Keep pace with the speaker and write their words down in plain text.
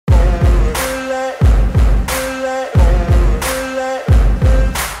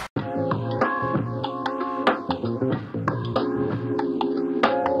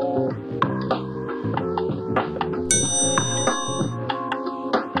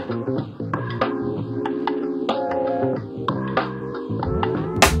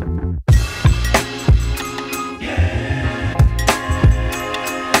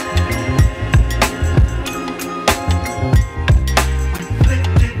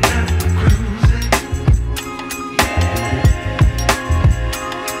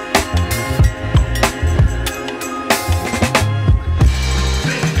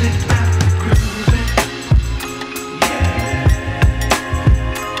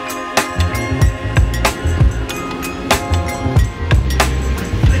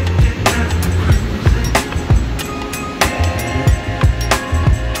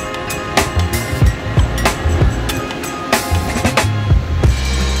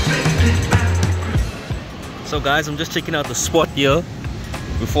So guys, I'm just checking out the spot here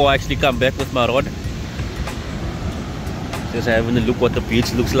before I actually come back with my rod. Just having a look what the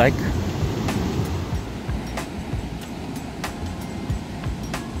beach looks like.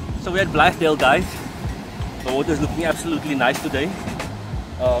 So we're at Blythedale, guys. The water is looking absolutely nice today.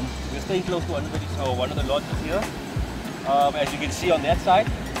 We're staying close to one of the lodges here. As you can see on that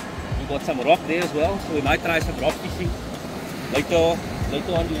side, we got some rock there as well. So we might try some rock fishing later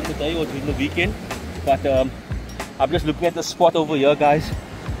on during the day or during the weekend. But I'm just looking at the spot over here, guys.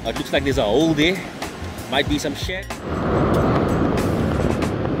 It looks like there's a hole there. Might be some shad.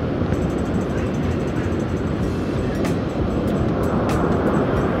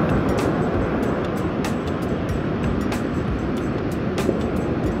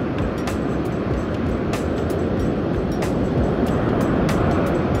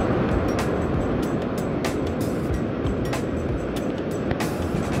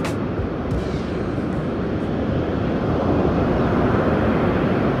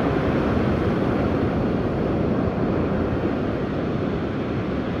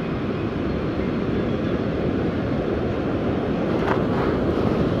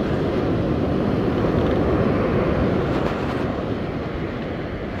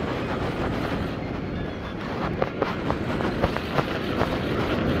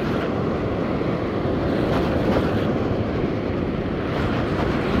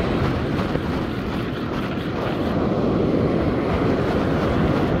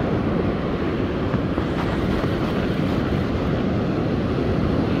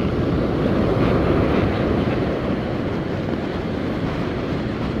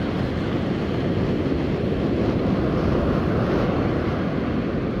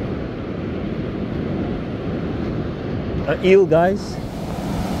 An eel, guys.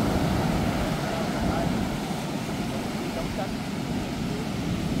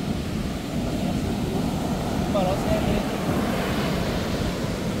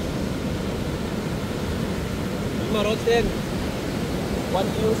 One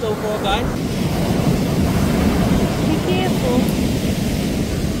eel so far, guys. Be careful.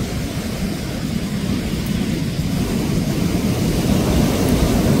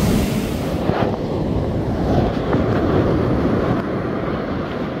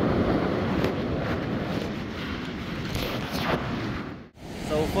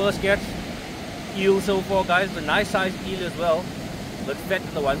 First catch eel so far, guys. A nice sized eel as well, but fat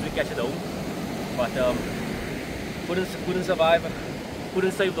than the ones we catch at home. But couldn't survive,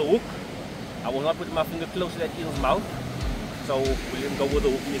 couldn't save the hook. I will not put my finger close to that eel's mouth, so we didn't go with the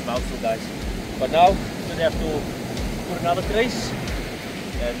hook in his mouth, so guys. But now we should have to put another trace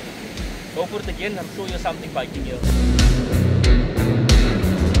and go for it again. I'm sure there's something biting here.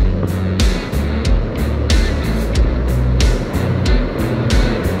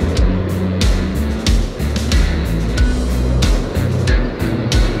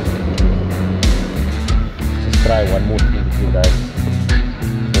 Try one more thing with you guys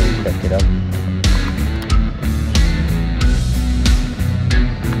before we pack it up.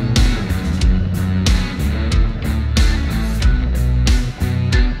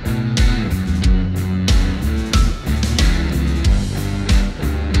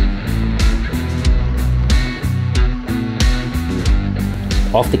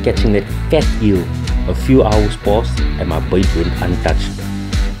 After catching that fat eel, a few hours passed and my bait went untouched.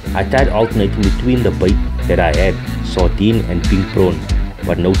 I tried alternating between the bait that I had, sardine and pink prawn,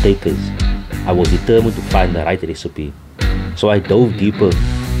 but no takers. I was determined to find the right recipe, so I dove deeper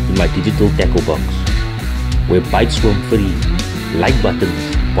in my digital tackle box, where bites swim free, like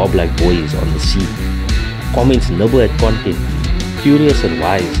buttons bob like buoys on the sea, comments nibble at content, curious and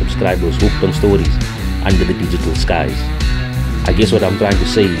wise subscribers hooked on stories under the digital skies. I guess what I'm trying to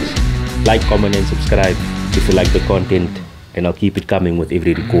say is, like, comment and subscribe if you like the content, and I'll keep it coming with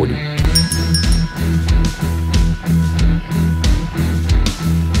every recording.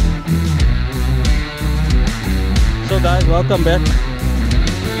 So guys, welcome back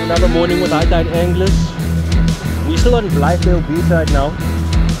to another morning with High Tide Anglers. We're still on Blythedale Beach right now.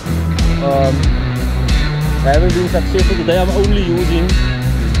 I haven't been successful today. I'm only using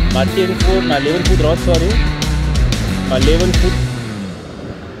my 11 foot rod, my 11 foot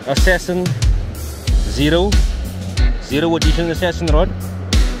Assassin Zero edition Assassin rod,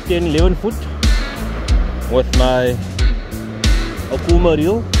 11 foot with my Okuma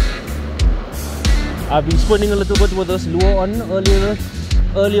reel. I've been spinning a little bit with this lure on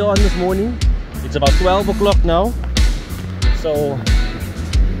earlier on this morning. It's about 12 o'clock now, so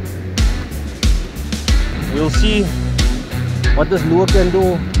we'll see what this lure can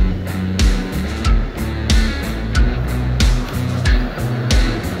do.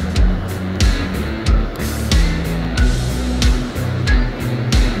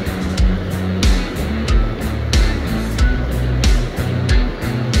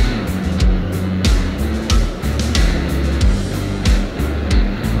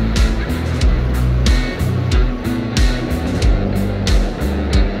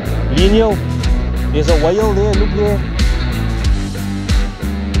 Daniel, there's a whale there, look there.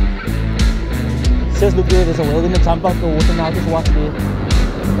 It says look there, there's a whale in the jump out the water now, just watch there.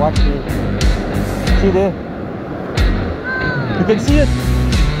 Watch there. See there? You can see it.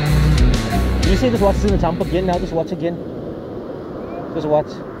 You see just watch, it's in the jump again now, just watch again. Just watch.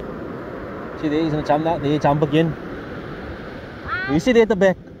 See there, he's in the jump now, there, jump again. You see there at the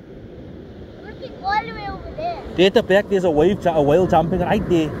back? Looking all the way over there. There at the back, there's a whale jumping right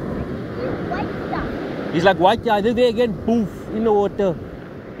there. White stuff. He's like white, yeah, there again, poof, in the water.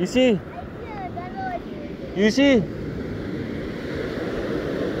 You see? You see?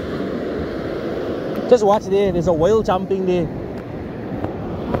 Just watch there, there's a whale jumping there.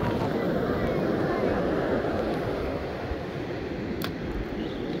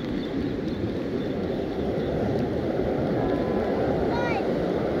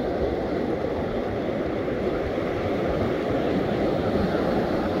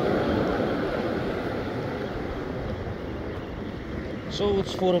 So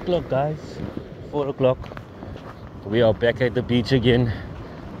it's 4 o'clock, guys. 4 o'clock. We are back at the beach again.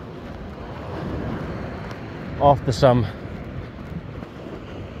 After some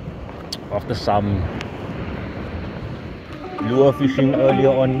lure fishing earlier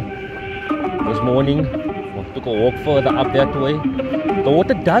on this morning. We took a walk further up that way. The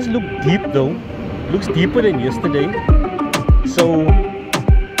water does look deep though. Looks deeper than yesterday. So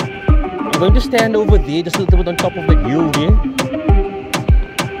I'm going to stand over there, just a little bit on top of the hill there.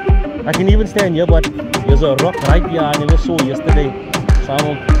 I can even stand here, but there's a rock right here I never saw yesterday. So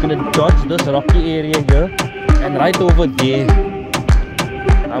I'm gonna dodge this rocky area here, and right over there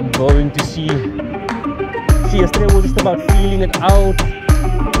I'm going to see yesterday I was just about feeling it out.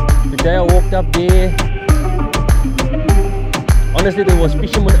 Today I walked up there. Honestly, there was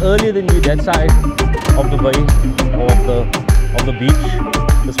fishermen earlier than me that side of the bay, or of the beach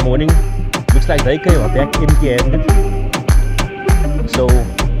this morning. Looks like they came back empty-handed. So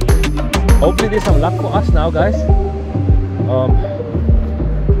hopefully there's some luck for us now, guys.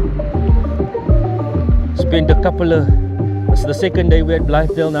 Spent a couple of... This is the second day we're at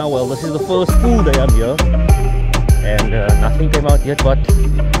Blythedale now. Well, this is the first full day I'm here. And nothing came out yet, but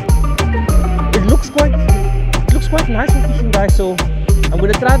it looks quite nice for fishing, guys. So I'm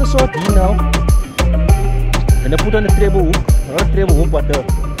going to try the sardine now. I'm going to put on a treble hook. Not a treble hook, but I'm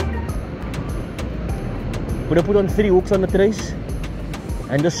going to put on 3 hooks on the trace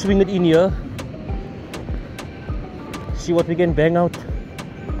and just swing it in here. See what we can bang out.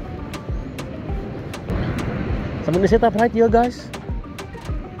 So I'm going to set up right here, guys.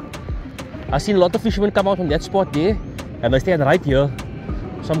 I've seen a lot of fishermen come out from that spot there, and they stand right here.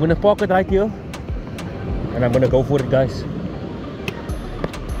 So I'm going to park it right here, and I'm going to go for it, guys.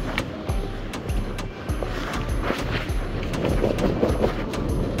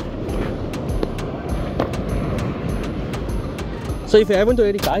 So if you haven't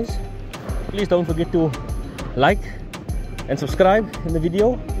already, guys, please don't forget to like and subscribe in the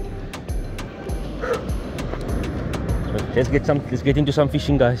video. So let's get into some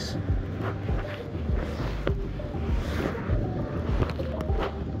fishing, guys.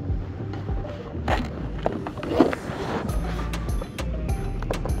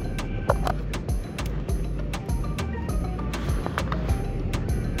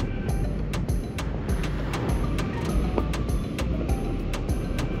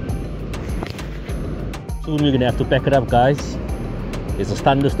 Soon we're gonna have to pack it up, guys. There's a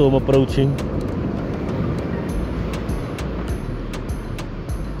thunderstorm approaching.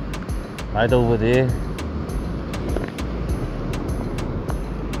 Right over there.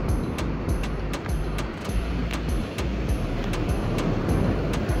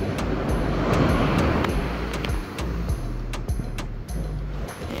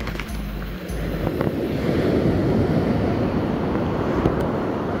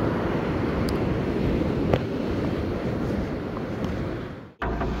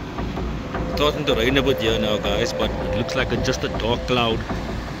 Starting to rain a bit here now, guys, but it looks like just a dark cloud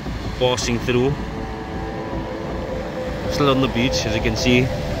passing through. Still on the beach, as you can see.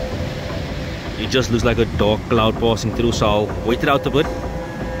 It just looks like a dark cloud passing through, so I'll wait it out a bit.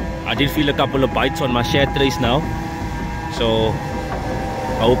 I did feel a couple of bites on my shad trace now, so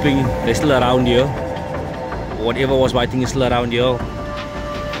I'm hoping they're still around here. Whatever was biting is still around here.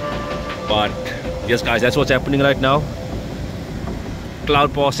 But yes, guys, that's what's happening right now.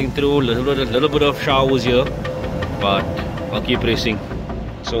 Cloud passing through, little bit of showers here, but I'll keep racing.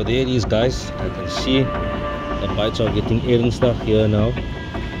 So there it is, guys. I can see the bites are getting air and stuff here now.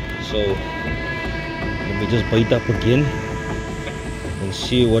 So let me just bite up again and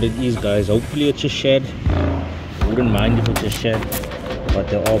see what it is, guys. Hopefully it's a shad. I wouldn't mind if it's a shad. but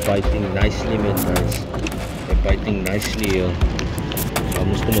they're all biting nicely, man, guys. They're biting nicely here. So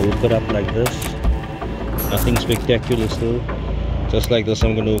I'm just gonna hook it up like this. Nothing spectacular still. Just like this,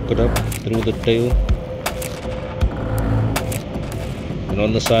 I'm gonna hook it up through the tail and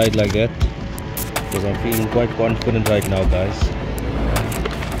on the side like that, because I'm feeling quite confident right now, guys.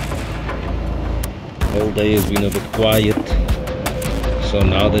 Whole day has been a bit quiet, so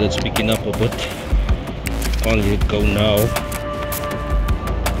now that it's picking up a bit, can't let it go now.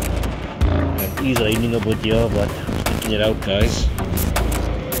 It is raining a bit here, but picking it out, guys.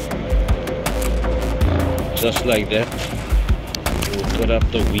 Just like that. We'll put up.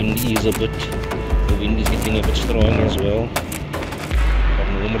 The wind is a bit. The wind is getting a bit strong as well. But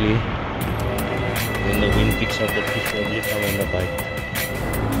normally, when the wind picks up, the fish normally come on the bite.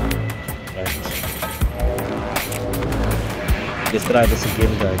 Right. Let's try this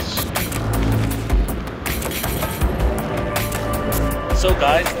again, guys. So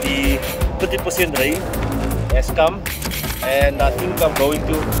guys, the 30% rain has come, and I think I'm going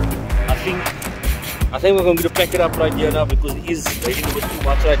to. I think we're going to pack it up right here now, because it is raining a bit too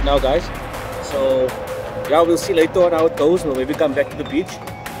much right now, guys. So yeah, we'll see later on how it goes. We'll maybe come back to the beach,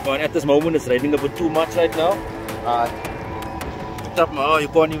 but at this moment it's raining a bit too much right now. Picked up my you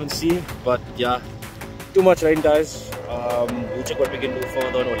can't even see, but yeah, too much rain, guys. We'll check what we can do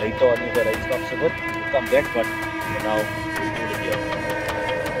further on or later on if the rain stops a bit. We'll come back, but for now we'll do it here.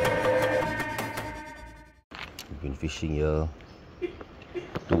 We've been fishing here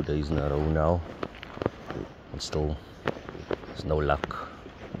 2 days in a row now. And still, there's no luck.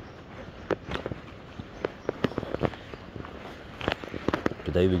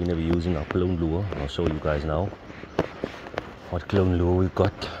 Today we're going to be using our clone lure. I'll show you guys now what clone lure we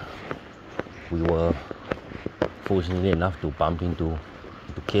got. We were fortunate enough to bump into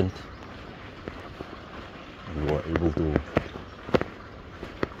Kent. We were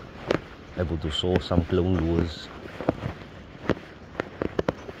able to source some clone lures.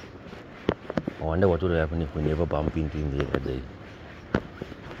 I wonder what would happen if we never bump into him the other day.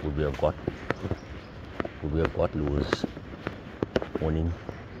 Would we have got lures on him?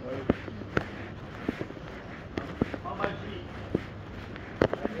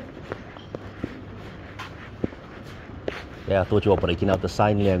 Yeah, I thought you were breaking out the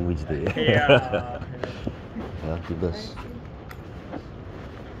sign language there. Yeah. Yeah, do this.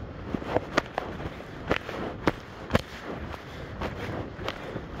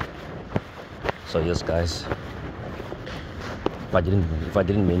 So yes, guys, if I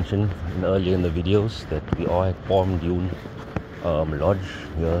didn't mention earlier in the videos that we are at Palm Dune Lodge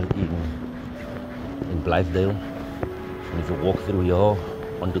here in Blythedale, and if you walk through here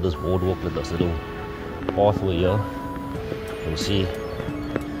onto this boardwalk with this little pathway here, you'll see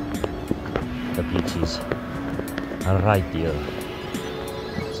the beach is right here.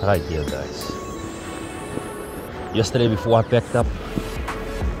 It's right here, guys. Yesterday before I packed up,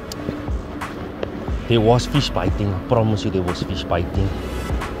 there was fish biting. I promise you there was fish biting,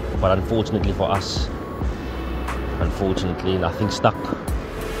 but unfortunately for us, nothing stuck.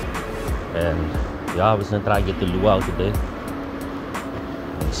 And yeah, I was gonna try to get the lure out today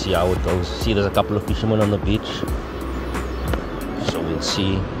and see how it goes. See, there's a couple of fishermen on the beach, so we'll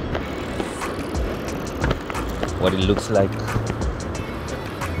see what it looks like.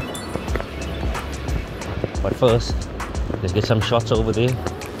 But first, let's get some shots over there,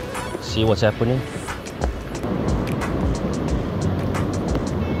 see what's happening.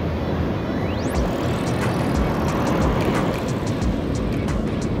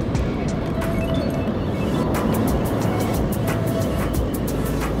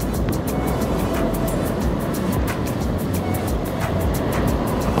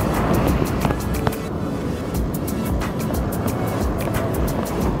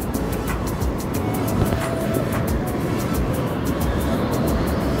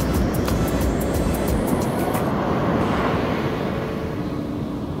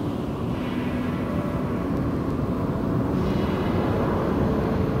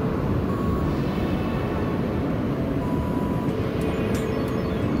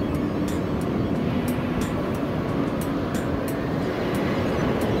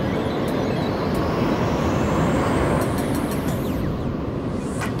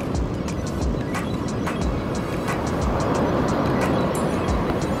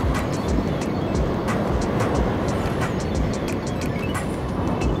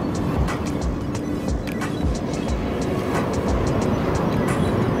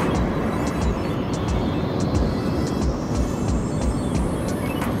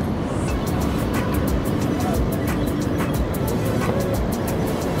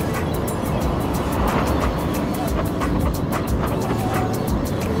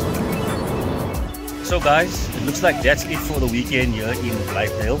 guys, it looks like that's it for the weekend here in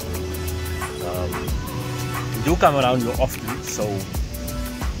Blythedale. We do come around here often, so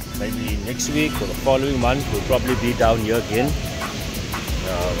maybe next week or the following month we'll probably be down here again.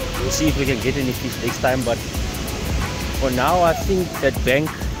 We'll see if we can get any fish next time, but for now I think that bank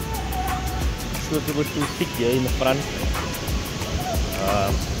is a little bit too thick here in the front.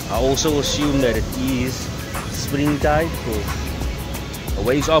 I also assume that it is spring tide, because the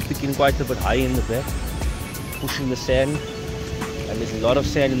waves are picking quite a bit high in the back, pushing the sand, and there's a lot of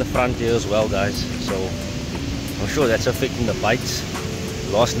sand in the front here as well, guys, so I'm sure that's affecting the bites.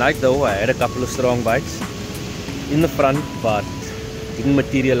 Last night though I had a couple of strong bites in the front, but didn't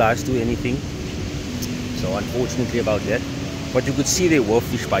materialize to anything, so unfortunately about that. But you could see there were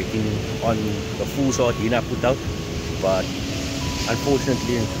fish biting on the full sardine I put out, but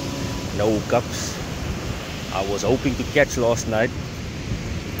unfortunately no hookups. I was hoping to catch last night.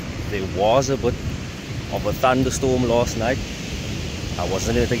 There was a bit of a thunderstorm last night. I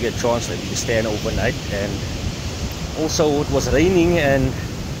wasn't going to get a chance to stand overnight, and also it was raining. And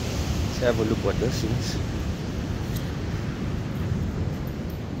let's have a look what this is.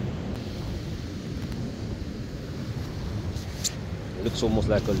 It looks almost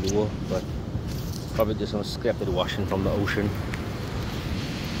like a lure, but probably just some scrapped washing from the ocean.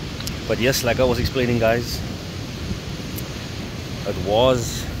 But yes, like I was explaining, guys, it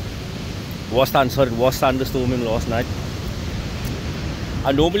was thunderstorming last night.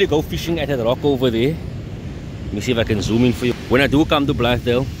 I normally go fishing at that rock over there. Let me see if I can zoom in for you. When I do come to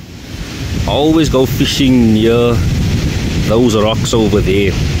Blythedale, I always go fishing near those rocks over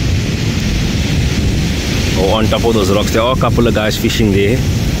there, or on top of those rocks. There are a couple of guys fishing there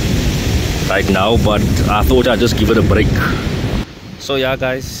right now, but I thought I'd just give it a break. So yeah,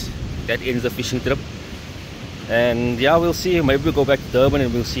 guys, that ends the fishing trip. And yeah, we'll see. Maybe we'll go back to Durban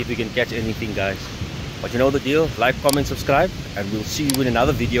and we'll see if we can catch anything, guys. But you know the deal. Like, comment, subscribe, and we'll see you in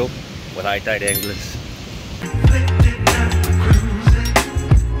another video with High Tide Anglers.